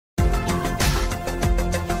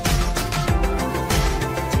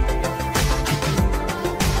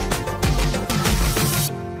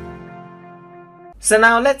So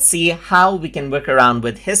now let's see how we can work around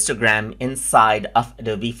with histogram inside of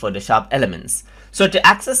Adobe Photoshop Elements. So to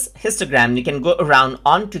access histogram, you can go around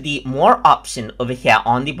onto the more option over here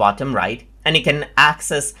on the bottom right, and you can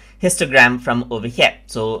access histogram from over here.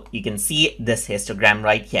 So you can see this histogram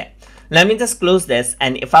right here. Let me just close this,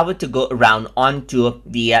 and if I were to go around onto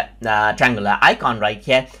the triangular icon right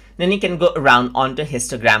here, then you can go around onto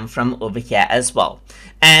histogram from over here as well.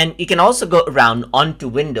 And you can also go around onto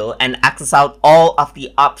window and access out all of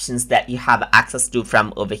the options that you have access to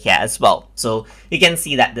from over here as well. So you can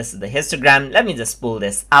see that this is the histogram. Let me just pull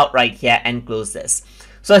this out right here and close this.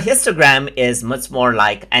 So histogram is much more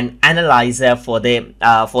like an analyzer for the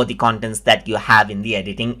contents that you have in the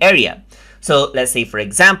editing area. So let's say, for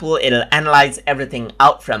example, it'll analyze everything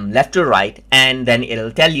out from left to right, and then it'll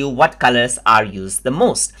tell you what colors are used the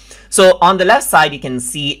most. So on the left side, you can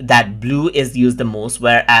see that blue is used the most,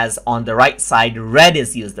 whereas on the right side, red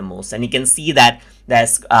is used the most. And you can see that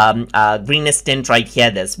there's greenish tint right here,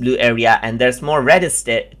 there's blue area, and there's more reddish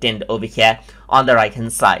tint over here on the right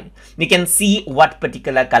hand side. You can see what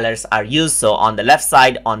particular colors are used. So on the left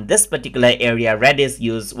side, on this particular area, red is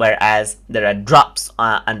used, whereas there are drops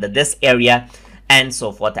under this area, and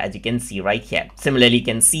so forth, as you can see right here. Similarly, you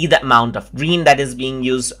can see the amount of green that is being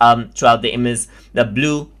used throughout the image, the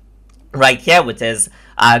blue right here, which is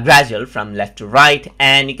gradual from left to right,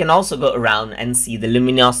 and you can also go around and see the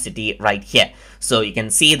luminosity right here. So you can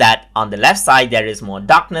see that on the left side there is more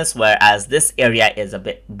darkness, whereas this area is a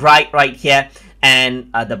bit bright right here, and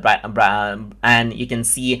and you can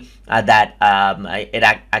see that it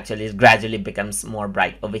actually gradually becomes more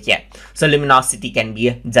bright over here. So luminosity can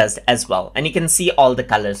be judged as well, and you can see all the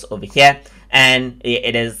colors over here, and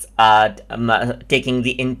it is taking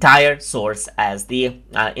the entire source as the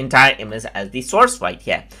entire image as the source right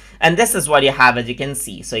here. And this is what you have, as you can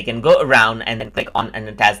see. So you can go around and then click on and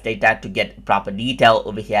attach data to get proper detail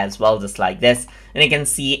over here as well, just like this. And you can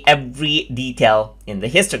see every detail in the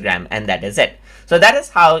histogram, and that is it. So that is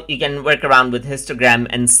how you can work around with histogram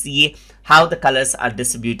and see how the colors are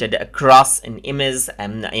distributed across an image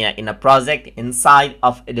and in a project inside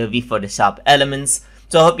of Adobe Photoshop Elements.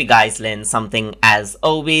 So I hope you guys learned something as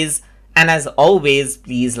always. And as always,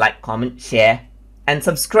 please like, comment, share, and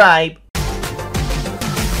subscribe.